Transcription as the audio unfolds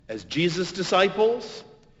As Jesus' disciples,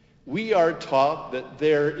 we are taught that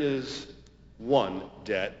there is one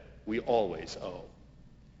debt we always owe.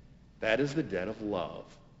 That is the debt of love.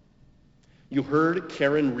 You heard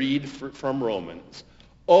Karen read from Romans.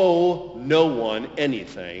 Owe no one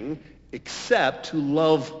anything except to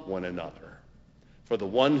love one another. For the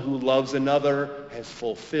one who loves another has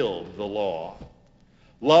fulfilled the law.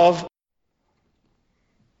 Love.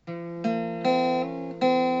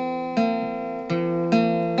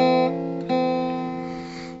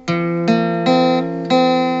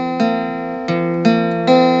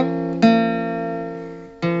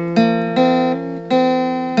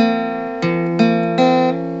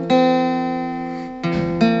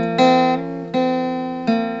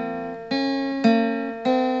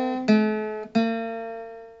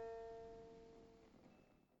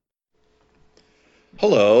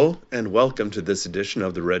 Hello, and welcome to this edition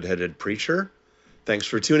of The Red-Headed Preacher. Thanks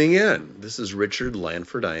for tuning in. This is Richard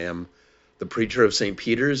Lanford. I am the preacher of St.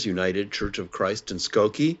 Peter's United Church of Christ in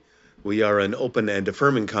Skokie. We are an open and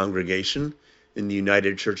affirming congregation in the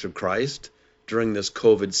United Church of Christ. During this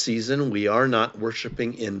COVID season, we are not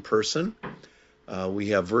worshiping in person. We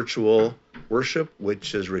have virtual worship,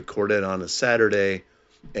 which is recorded on a Saturday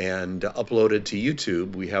and uploaded to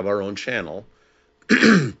YouTube. We have our own channel.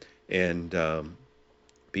 And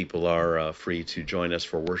people are free to join us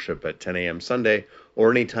for worship at 10 a.m. Sunday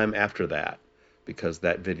or anytime after that, because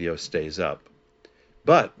that video stays up.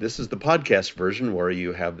 But this is the podcast version where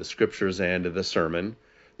you have the scriptures and the sermon.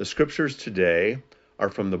 The scriptures today are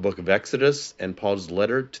from the book of Exodus and Paul's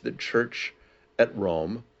letter to the church at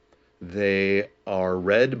Rome. They are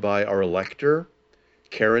read by our lector,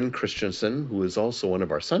 Karen Christianson, who is also one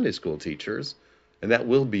of our Sunday school teachers, and that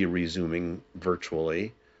will be resuming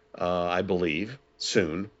virtually, I believe,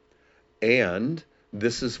 soon. And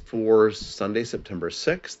this is for Sunday, September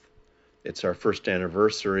 6th. It's our first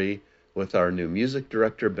anniversary with our new music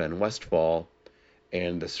director, Ben Westfall.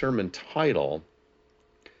 And the sermon title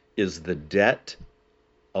is The Debt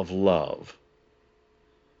of Love.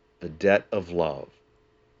 The Debt of Love.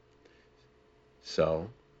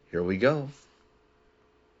 So, here we go.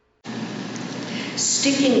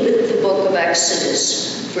 Sticking with the book of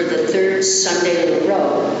Exodus for the third Sunday in a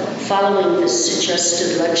row, following the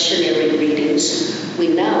suggested lectionary readings, we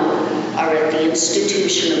now are at the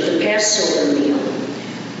institution of the Passover meal.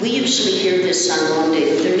 We usually hear this on Maundy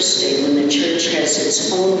Thursday when the church has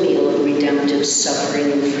its own meal of redemptive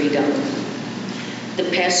suffering and freedom.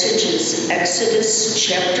 The passage is Exodus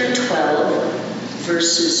chapter 12,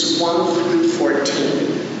 verses 1 through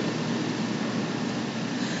 14.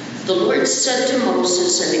 The Lord said to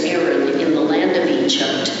Moses and Aaron in the land of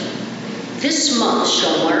Egypt, "This month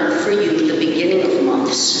shall mark for you the beginning of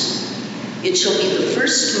months. It shall be the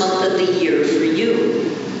first month of the year for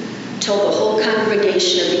you. Tell the whole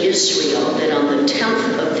congregation of Israel that on the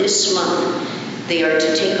 10th of this month they are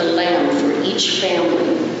to take a lamb for each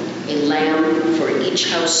family, a lamb for each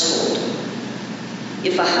household.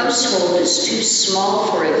 If a household is too small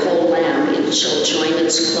for a whole lamb, it shall join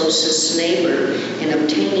its closest neighbor in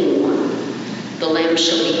obtaining one. The lamb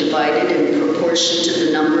shall be divided in proportion to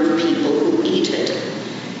the number of people who eat it.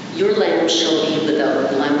 Your lamb shall be without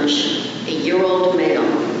blemish, a year-old male.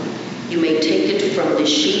 You may take it from the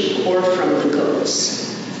sheep or from the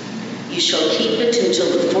goats. You shall keep it until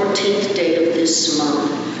the 14th day of this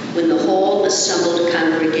month, when the whole assembled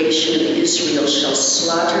congregation of Israel shall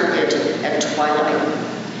slaughter it at twilight.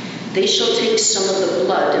 They shall take some of the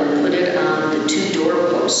blood and put it on the two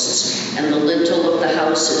doorposts and the lintel of the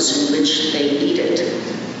houses in which they eat it.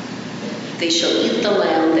 They shall eat the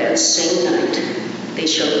lamb that same night. They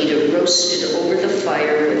shall eat it roasted over the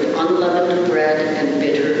fire with unleavened bread and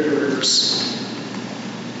bitter herbs.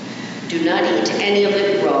 Do not eat any of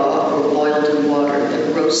it raw or boiled in water,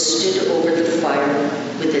 but roasted over the fire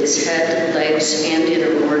with its head, legs, and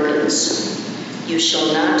inner organs. You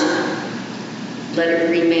shall not let it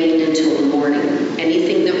remain until the morning.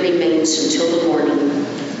 Anything that remains until the morning,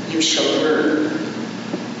 you shall burn.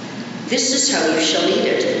 This is how you shall eat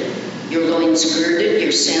it. Your loins girded,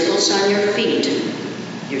 your sandals on your feet,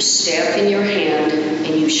 your staff in your hand,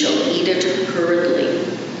 and you shall eat it hurriedly.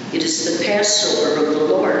 It is the Passover of the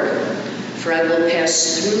Lord. For I will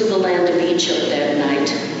pass through the land of Egypt that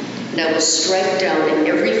night, and I will strike down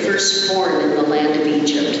every firstborn in the land of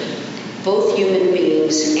Egypt, both human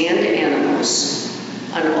beings and animals.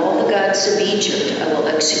 On all the gods of Egypt I will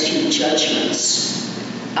execute judgments.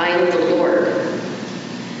 I am the Lord.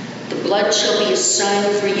 The blood shall be a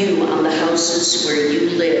sign for you on the houses where you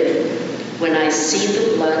live. When I see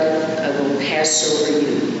the blood, I will pass over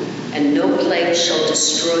you, and no plague shall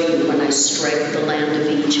destroy you when I strike the land of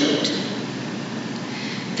Egypt.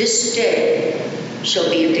 This day shall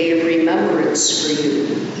be a day of remembrance for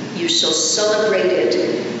you. You shall celebrate it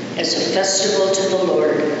as a festival to the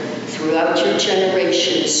Lord. Throughout your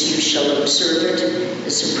generations you shall observe it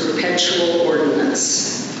as a perpetual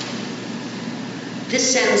ordinance.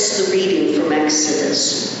 This ends the reading from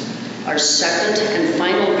Exodus. Our second and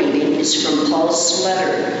final reading is from Paul's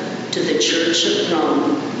letter to the Church of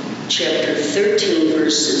Rome, chapter 13,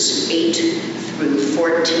 verses 8 through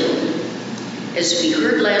 14. As we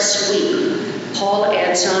heard last week, Paul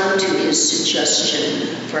adds on to his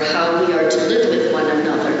suggestion for how we are to live with one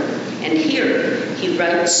another. And here he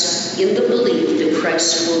writes, in the belief that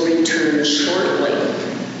Christ will return shortly.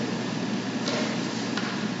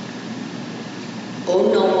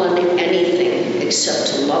 Owe no one anything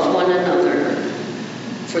except to love one another,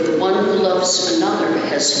 for the one who loves another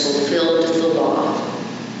has fulfilled the law.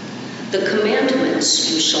 The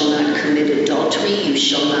commandments, you shall not commit adultery, you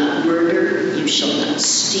shall not murder, you shall not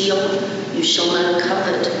steal, you shall not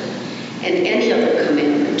covet, and any other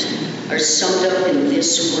commandment are summed up in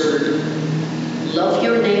this word: love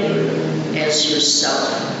your neighbor as yourself.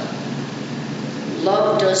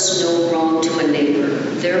 Love does no wrong to a neighbor,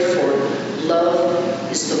 therefore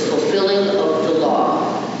love is the fulfilling of the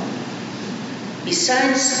law.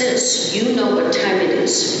 Besides this, you know what time it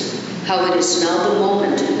is, how it is now the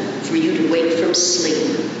moment for you to wake from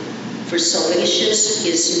sleep. For salvation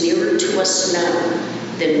is nearer to us now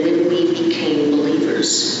than when we became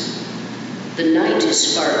believers. The night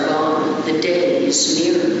is far gone, the day is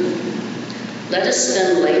near. Let us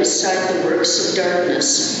then lay aside the works of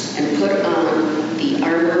darkness and put on the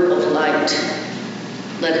armor of light.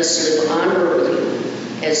 Let us live honorably,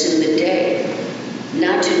 as in the day,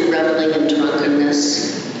 not in reveling and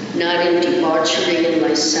drunkenness, not in debauchery and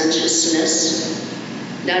licentiousness,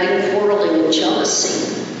 not in quarreling and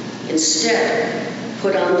jealousy. Instead,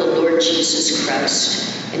 put on the Lord Jesus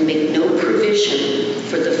Christ and make no provision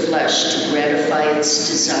for the flesh to gratify its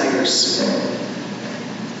desires.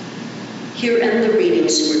 Here end the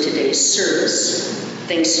readings for today's service.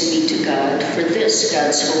 Thanks be to God for this,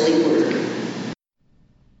 God's holy word.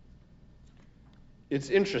 It's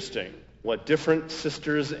interesting what different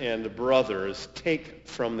sisters and brothers take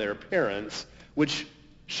from their parents, which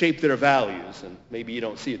shape their values, and maybe you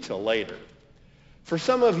don't see it till later. For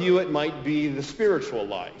some of you, it might be the spiritual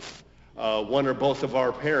life. One or both of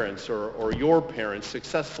our parents or your parents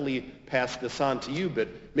successfully passed this on to you, but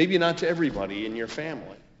maybe not to everybody in your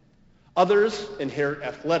family. Others inherit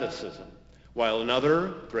athleticism, while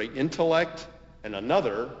another, great intellect, and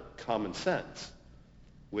another, common sense,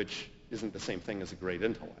 which isn't the same thing as a great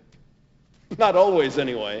intellect. Not always,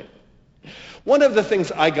 anyway. One of the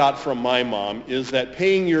things I got from my mom is that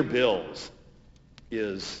paying your bills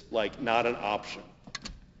is like not an option.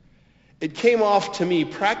 It came off to me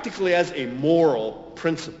practically as a moral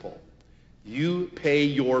principle. You pay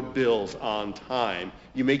your bills on time.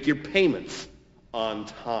 You make your payments on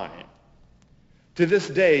time. To this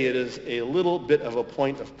day, it is a little bit of a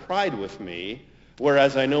point of pride with me,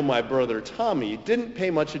 whereas I know my brother Tommy didn't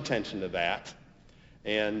pay much attention to that.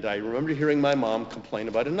 And I remember hearing my mom complain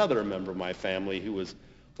about another member of my family who was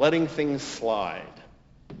letting things slide.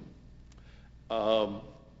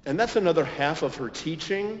 And that's another half of her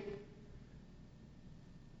teaching.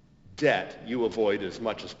 Debt you avoid as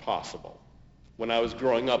much as possible. When I was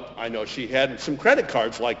growing up, I know she had some credit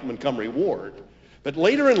cards like Montgomery Ward. But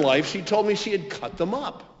later in life, she told me she had cut them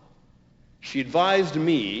up. She advised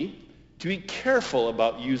me to be careful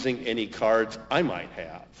about using any cards I might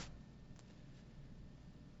have.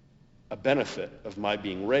 A benefit of my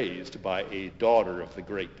being raised by a daughter of the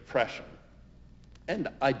Great Depression. And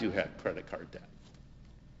I do have credit card debt.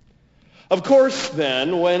 Of course,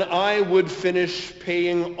 then, when I would finish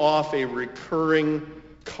paying off a recurring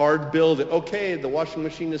card bill that, okay, the washing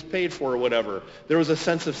machine is paid for or whatever, there was a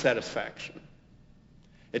sense of satisfaction.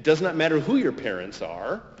 It does not matter who your parents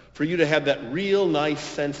are, for you to have that real nice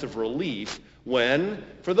sense of relief when,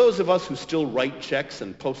 for those of us who still write checks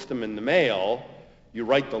and post them in the mail, you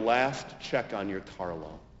write the last check on your car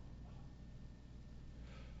loan.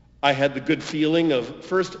 I had the good feeling of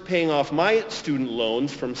first paying off my student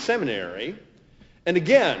loans from seminary, and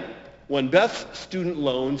again, when Beth's student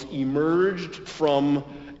loans emerged from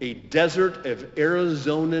a desert of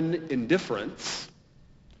Arizonan indifference,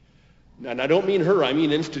 and I don't mean her, I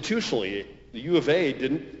mean institutionally. The U of A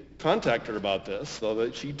didn't contact her about this, though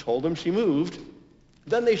that she told them she moved.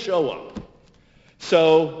 Then they show up.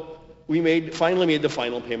 So we finally made the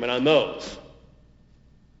final payment on those.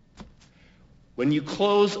 When you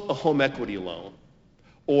close a home equity loan,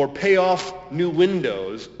 or pay off new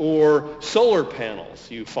windows, or solar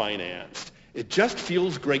panels you financed, It just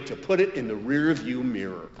feels great to put it in the rear-view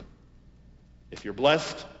mirror. If you're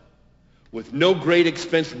blessed, with no great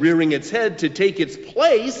expense rearing its head to take its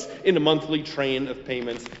place in a monthly train of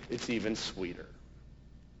payments, it's even sweeter.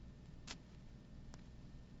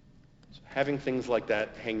 So having things like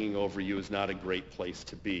that hanging over you is not a great place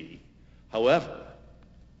to be. However,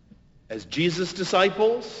 as Jesus'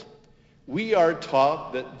 disciples, we are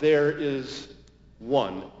taught that there is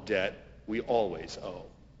one debt we always owe.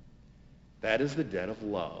 That is the debt of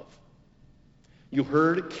love. You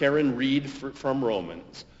heard Karen read from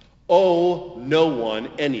Romans. Owe no one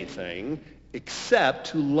anything except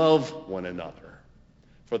to love one another.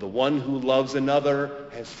 For the one who loves another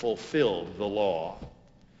has fulfilled the law.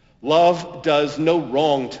 Love does no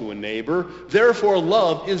wrong to a neighbor. Therefore,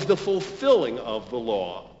 love is the fulfilling of the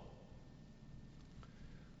law.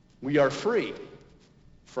 We are free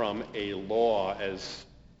from a law as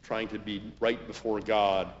trying to be right before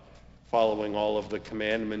God, following all of the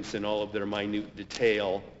commandments in all of their minute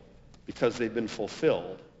detail, because they've been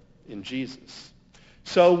fulfilled in Jesus.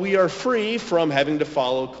 So we are free from having to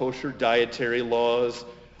follow kosher dietary laws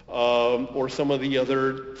or some of the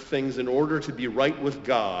other things in order to be right with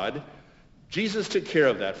God. Jesus took care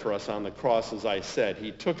of that for us on the cross, as I said.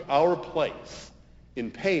 He took our place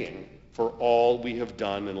in paying for all we have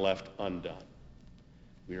done and left undone.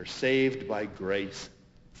 We are saved by grace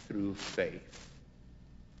through faith,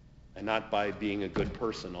 and not by being a good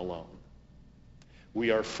person alone.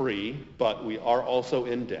 We are free, but we are also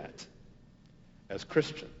in debt as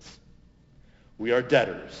Christians. We are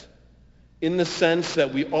debtors in the sense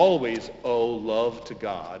that we always owe love to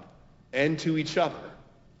God and to each other.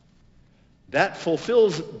 That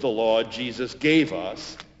fulfills the law Jesus gave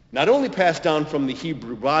us, not only passed down from the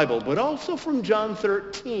Hebrew Bible, but also from John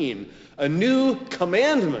 13. A new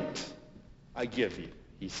commandment I give you,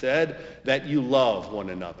 he said, that you love one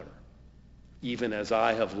another. Even as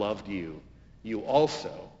I have loved you, you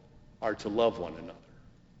also are to love one another.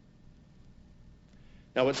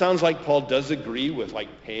 Now, it sounds like Paul does agree with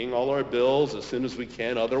paying all our bills as soon as we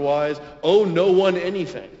can. Otherwise, owe no one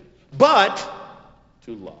anything but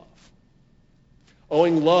to love.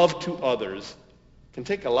 Owing love to others can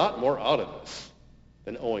take a lot more out of us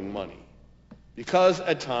than owing money, because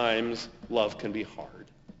at times love can be hard.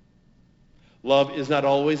 Love is not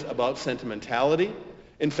always about sentimentality.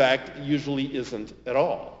 In fact, usually isn't at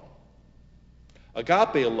all.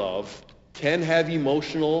 Agape love can have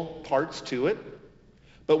emotional parts to it,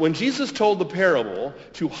 but when Jesus told the parable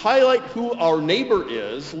to highlight who our neighbor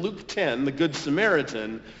is, Luke 10, the Good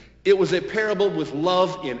Samaritan, it was a parable with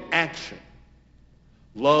love in action.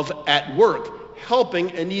 Love at work,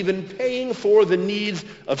 helping and even paying for the needs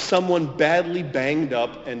of someone badly banged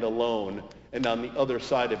up and alone and on the other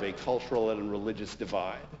side of a cultural and religious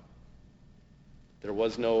divide. There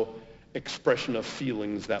was no expression of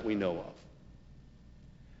feelings that we know of.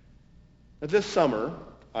 Now, this summer,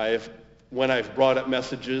 when I've brought up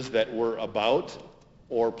messages that were about,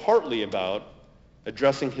 or partly about,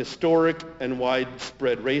 addressing historic and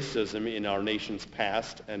widespread racism in our nation's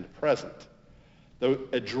past and present, the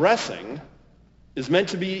addressing is meant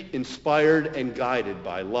to be inspired and guided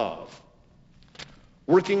by love,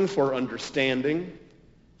 working for understanding,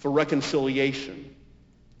 for reconciliation,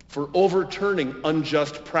 for overturning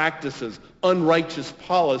unjust practices, unrighteous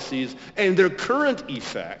policies, and their current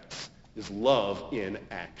effects is love in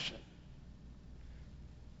action.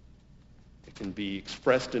 It can be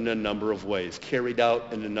expressed in a number of ways, carried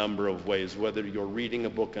out in a number of ways, whether you're reading a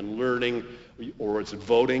book and learning, or it's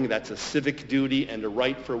voting. That's a civic duty and a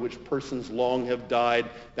right for which persons long have died.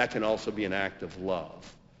 That can also be an act of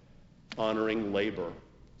love. Honoring labor.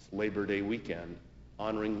 It's Labor Day weekend.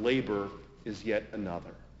 Honoring labor is yet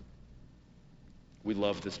another. We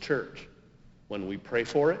love this church when we pray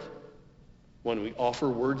for it, when we offer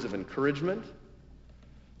words of encouragement,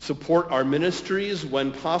 support our ministries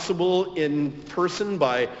when possible in person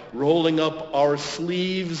by rolling up our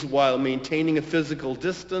sleeves while maintaining a physical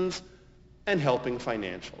distance, and helping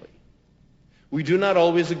financially. We do not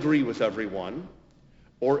always agree with everyone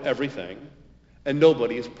or everything, and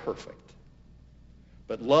nobody is perfect.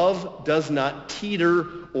 But love does not teeter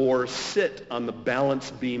or sit on the balance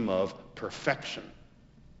beam of perfection.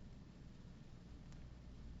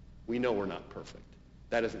 We know we're not perfect.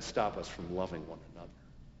 That doesn't stop us from loving one another.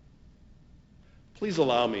 Please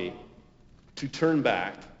allow me to turn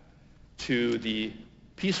back to the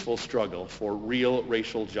peaceful struggle for real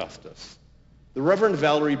racial justice. The Reverend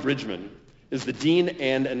Valerie Bridgman is the dean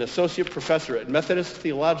and an associate professor at Methodist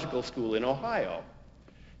Theological School in Ohio.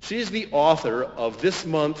 She is the author of this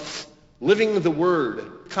month's Living the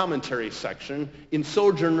Word commentary section in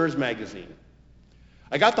Sojourners magazine.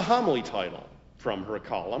 I got the homily title from her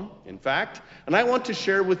column, in fact, and I want to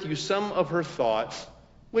share with you some of her thoughts,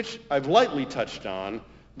 which I've lightly touched on,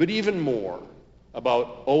 but even more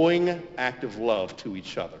about owing active love to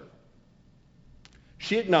each other.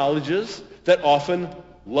 She acknowledges that often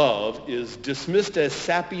love is dismissed as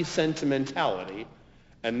sappy sentimentality,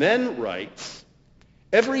 and then writes,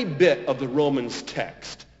 every bit of the Romans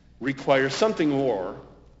text requires something more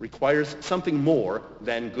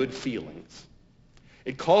than good feelings.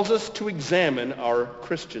 It calls us to examine our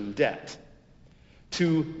Christian debt,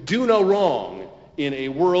 to do no wrong in a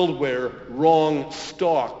world where wrong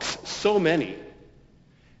stalks so many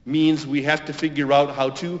means we have to figure out how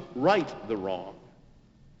to right the wrong.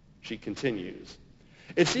 She continues,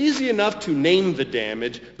 it's easy enough to name the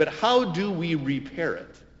damage, but how do we repair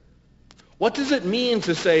it? What does it mean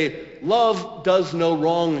to say, love does no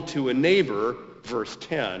wrong to a neighbor, verse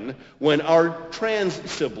 10, when our trans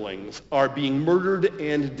siblings are being murdered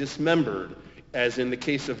and dismembered, as in the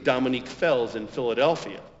case of Dominique Fells in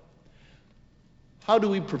Philadelphia? How do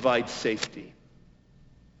we provide safety?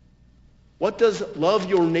 What does love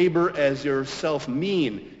your neighbor as yourself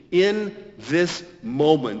mean in this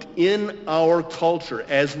moment, in our culture,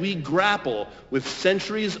 as we grapple with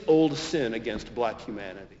centuries-old sin against black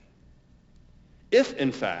humanity? If,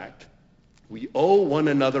 in fact, we owe one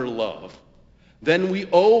another love, then we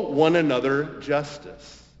owe one another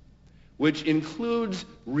justice, which includes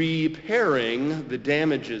repairing the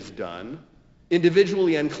damages done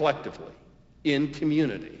individually and collectively in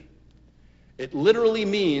community. It literally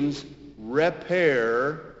means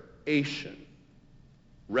reparation.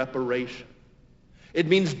 It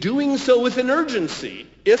means doing so with an urgency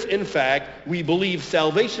if, in fact, we believe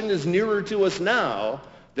salvation is nearer to us now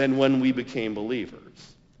than when we became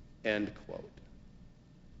believers. End quote.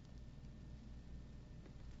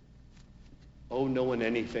 Owe no one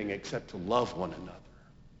anything except to love one another.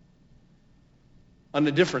 On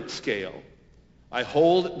a different scale, I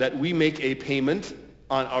hold that we make a payment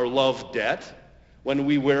on our love debt when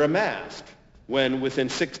we wear a mask, when within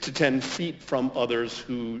 6 to 10 feet from others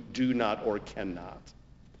who do not or cannot.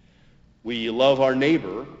 We love our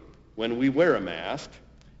neighbor when we wear a mask.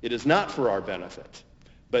 It is not for our benefit,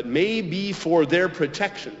 but may be for their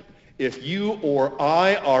protection if you or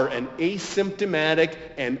I are an asymptomatic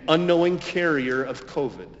and unknowing carrier of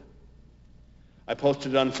COVID. I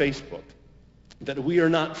posted on Facebook that we are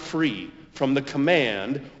not free from the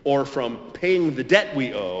command or from paying the debt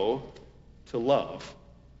we owe to love.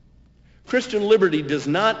 Christian liberty does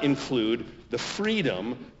not include the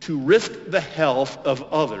freedom to risk the health of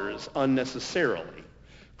others unnecessarily.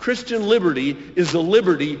 Christian liberty is the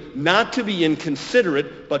liberty not to be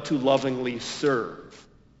inconsiderate, but to lovingly serve.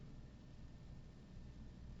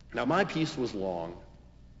 Now, my piece was long,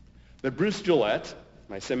 but Bruce Gillette,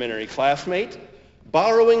 my seminary classmate,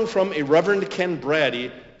 borrowing from a Reverend Ken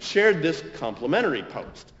Brady, shared this complimentary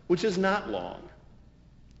post, which is not long.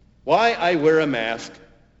 Why I wear a mask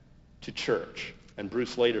to church. And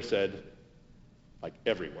Bruce later said, like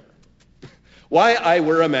everywhere. Why I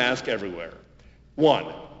wear a mask everywhere.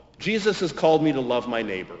 1, Jesus has called me to love my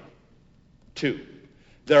neighbor. 2,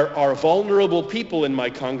 there are vulnerable people in my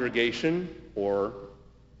congregation or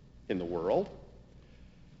in the world.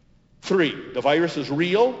 3, the virus is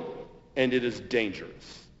real and it is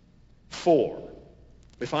dangerous. 4,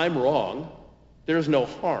 if I'm wrong, there is no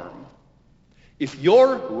harm. If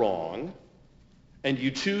you're wrong and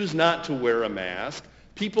you choose not to wear a mask,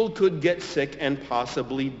 people could get sick and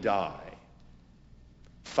possibly die.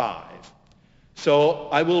 5, so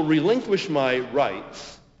I will relinquish my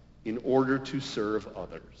rights in order to serve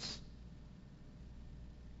others.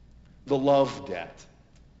 The love debt.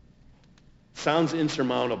 Sounds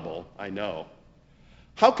insurmountable, I know.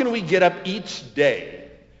 How can we get up each day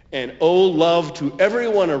and owe love to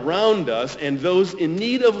everyone around us and those in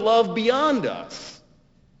need of love beyond us?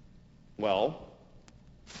 Well,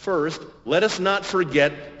 first, let us not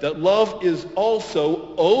forget that love is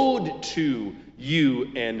also owed to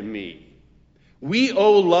you and me. We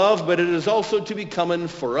owe love, but it is also to be coming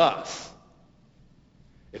for us.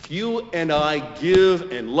 If you and I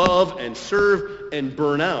give and love and serve and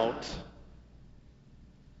burn out,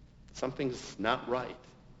 something's not right.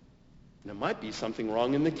 And it might be something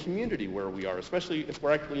wrong in the community where we are, especially if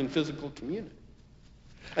we're actually in physical community.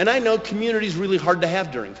 And I know community is really hard to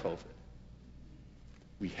have during COVID.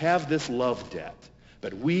 We have this love debt,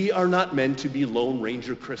 but we are not meant to be Lone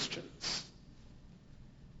Ranger Christians.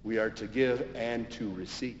 We are to give and to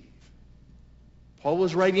receive. Paul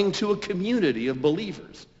was writing to a community of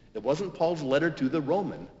believers. It wasn't Paul's letter to the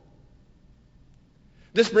Roman.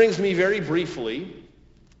 This brings me very briefly,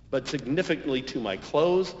 but significantly, to my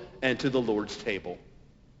close and to the Lord's table.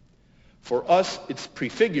 For us, it's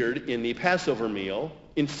prefigured in the Passover meal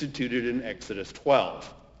instituted in Exodus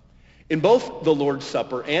 12. In both the Lord's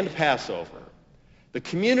Supper and Passover, the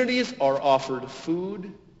communities are offered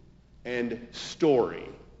food and story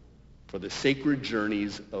for the sacred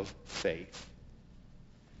journeys of faith.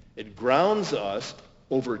 It grounds us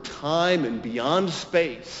over time and beyond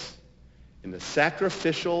space in the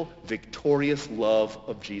sacrificial, victorious love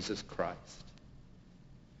of Jesus Christ.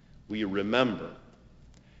 We remember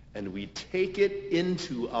and we take it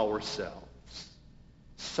into ourselves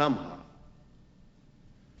somehow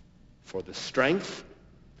for the strength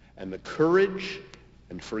and the courage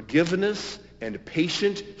and forgiveness and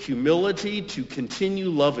patient humility to continue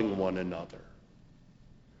loving one another.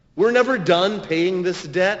 We're never done paying this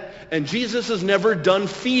debt, and Jesus is never done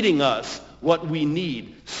feeding us what we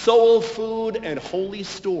need, soul food and holy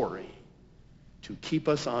story, to keep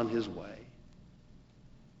us on his way.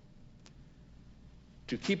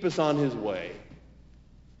 To keep us on his way,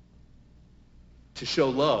 to show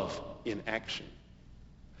love in action,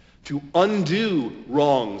 to undo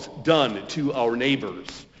wrongs done to our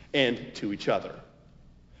neighbors and to each other,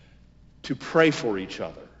 to pray for each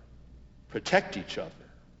other, protect each other,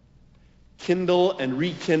 kindle and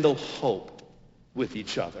rekindle hope with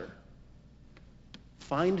each other,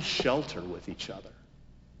 find shelter with each other,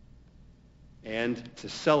 and to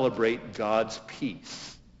celebrate God's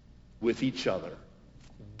peace with each other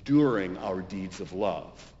during our deeds of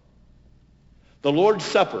love. The Lord's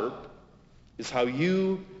Supper is how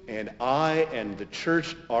you and I and the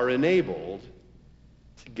church are enabled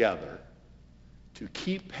together to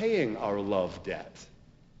keep paying our love debt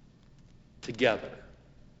together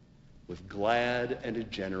with glad and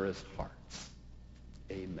generous hearts.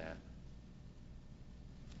 Amen.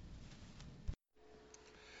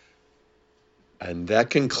 And that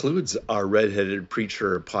concludes our Redheaded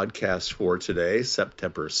Preacher podcast for today,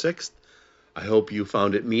 September 6th. I hope you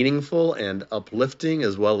found it meaningful and uplifting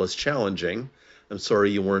as well as challenging. I'm sorry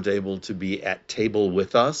you weren't able to be at table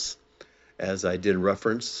with us, as I did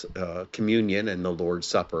reference communion and the Lord's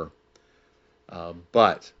Supper.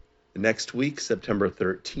 But next week, September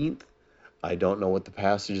 13th, I don't know what the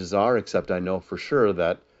passages are, except I know for sure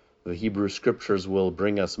that the Hebrew Scriptures will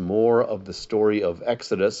bring us more of the story of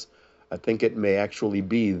Exodus. I think it may actually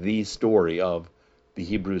be the story of the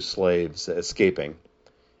Hebrew slaves escaping.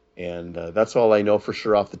 And that's all I know for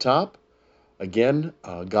sure off the top. Again,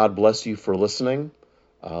 God bless you for listening.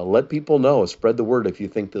 Let people know. Spread the word if you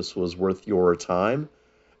think this was worth your time.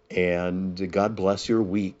 And God bless your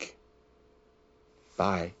week.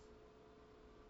 Bye.